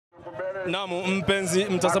Naam, mpenzi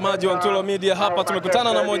mtazamaji wa Ntulo Media, hapa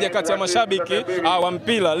tumekutana na moja kati ya mashabiki wa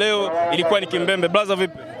mpira. Leo ilikuwa ni kimbembe. Brother,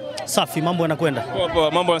 vipi? Safi, mambo yanakwenda.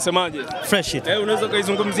 Poa, mambo yanasemaje? Fresh it. Unaweza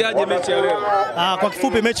kaizungumziaje mechi ya leo? Kwa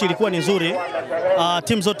kifupi mechi ilikuwa ni nzuri.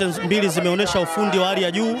 Timu zote mbili zimeonyesha ufundi wa hali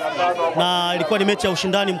ya juu na ilikuwa ni mechi ya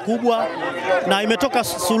ushindani mkubwa na imetoka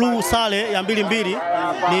suluhu sare ya 2-2.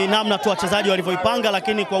 Ni namna tu wachezaji walivyoipanga,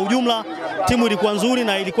 lakini kwa ujumla timu ilikuwa nzuri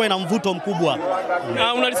na ilikuwa ina mvuto mkubwa.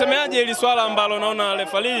 Unalisemeaje hili swala ambalo naona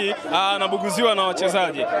Lefa anabuguziwa na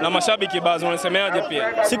wachezaji na mashabiki baadhi, unalisemeaje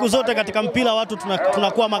pia? Siku zote katika mpira watu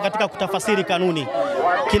tunakuwa katika kutafasiri kanuni.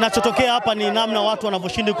 Kinachotokea hapa ni namna watu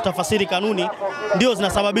wanavyoshindwa kutafasiri kanuni ndio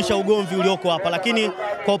zinasababisha ugomvi ulioko hapa, lakini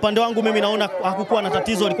kwa upande wangu mimi naona hakukuwa na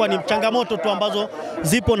tatizo, ilikuwa ni changamoto tu ambazo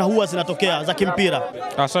zipo na huwa zinatokea za kimpira.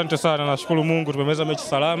 Asante sana, nashukuru Mungu tumemaliza mechi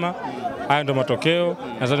salama. Haya ndio matokeo.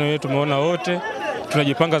 Nadhani wewe tumeona wote.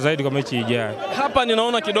 Tunajipanga zaidi kwa mechi ijayo. Hapa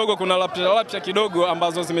ninaona kidogo kuna lapcha kidogo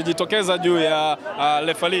ambazo zimejitokeza juu ya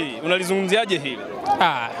Lefa. Unalizungumziaje hili?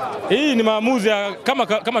 Hii ni maamuzi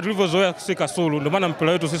kama tulivyozoea sisi Kasulu. Ndio maana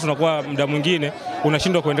mpira wetu sisi unakuwa muda mwingine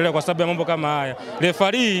unashindwa kuendelea kwa sababu ya mambo kama haya.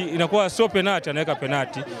 Lefa inakuwa sio penalty, anaweka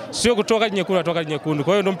penalty. Sio kutoka nyekundu, atoka nyekundu.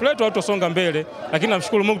 Kwa hiyo ndio mpira wetu hautosonga mbele, lakini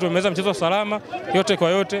namshukuru Mungu tumemaliza mchezo salama. Yote kwa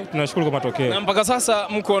yote tunashukuru kwa matokeo. Na mpaka sasa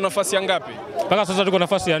mko nafasi ya ngapi? Mpaka sasa tuko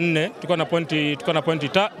nafasi ya 4, tuko na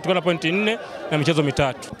pointi 4 na michezo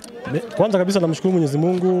mitatu. Kwanza kabisa namshukuru Mwenyezi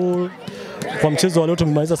Mungu kwa mchezo wa leo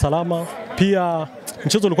tumemaliza salama. Pia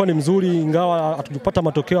mchezo ulikuwa ni mzuri, ingawa hatujapata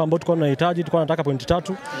matokeo ambayo tulikuwa tunahitaji. Tulikuwa tunataka pointi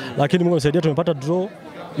 3, lakini Mungu amesaidia tumepata draw.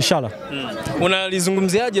 Inshallah.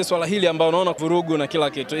 Unalizungumziaje swala hili ambao unaona vurugu na kila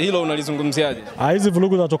kitu? Hilo unalizungumziaje? Hizi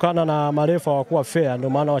vurugu zinatokana na marefa hawakuwa fair, ndio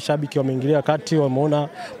maana washabiki wameingilia kati, wameona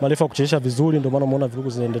marefa kuchezesha vizuri, ndio maana umeona vurugu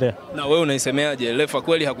zinaendelea. Na wewe unaisemeaje? Lefa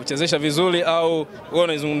kweli hakuchezesha vizuri au wewe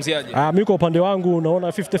unaizungumziaje? Mimi kwa upande wangu naona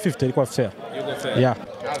 50-50 ilikuwa fair. Yuko fair. Yeah.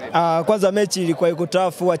 Kwanza mechi ilikuwa iko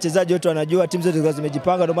tafu, wachezaji wote wanajua, timu zote zilikuwa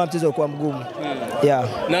zimejipanga, ndio maana mchezo ulikuwa mgumu. Yeah.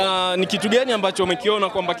 Na ni kitu gani ambacho umekiona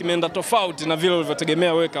kwamba kimeenda tofauti na vile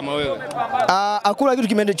ulivyotegemea wewe kama wewe? Hakuna kitu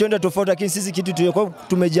kimeenda tofauti, lakini sisi kitu tulikuwa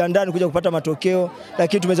tumejiandaa kuja kupata matokeo,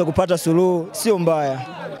 lakini tumeweza kupata suluhu, sio mbaya.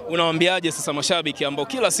 Unawaambiaje sasa mashabiki ambao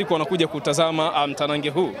kila siku wanakuja kutazama mtanange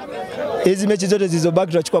huu? Hizi mechi zote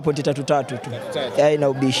zilizobaki tunachukua pointi 3 tu. Haina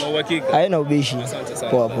ubishi. Haina ubishi.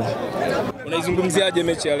 Poa. Unaizungumziaje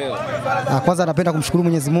mechi ya leo? Kwanza napenda kumshukuru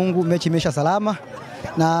Mwenyezi Mungu, mechi imesha salama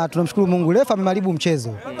na tunamshukuru Mungu. Lefa ameharibu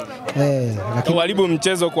mchezo. Lakini kuharibu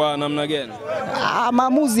mchezo kwa namna gani?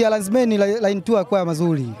 Maamuzi ya lazimeni line 2 kwa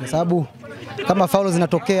mazuri kwa sababu kama faulo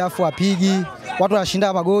zinatokea afu apigi, watu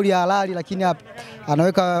wanashinda magoli ya halali, lakini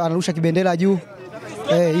anarusha kibendera juu.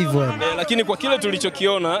 Hivyo. Lakini kwa kile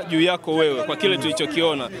tulichokiona juu yako wewe, kwa kile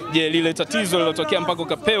tulichokiona, je, lile tatizo lilotokea mpaka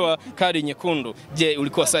ukapewa kadi nyekundu, je,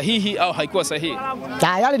 ulikuwa sahihi au haikuwa sahihi?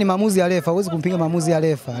 Yale ni maamuzi ya Lefa, huwezi kumpinga maamuzi ya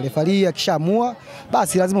Lefa. Lefa akishaamua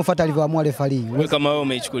basi lazima ufuate alivyoamua Lefa. Wewe kama wewe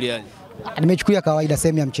umeichukuliaje? Nimechukulia kawaida,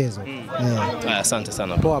 sehemu ya mchezo. Asante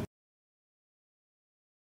sana. Poa.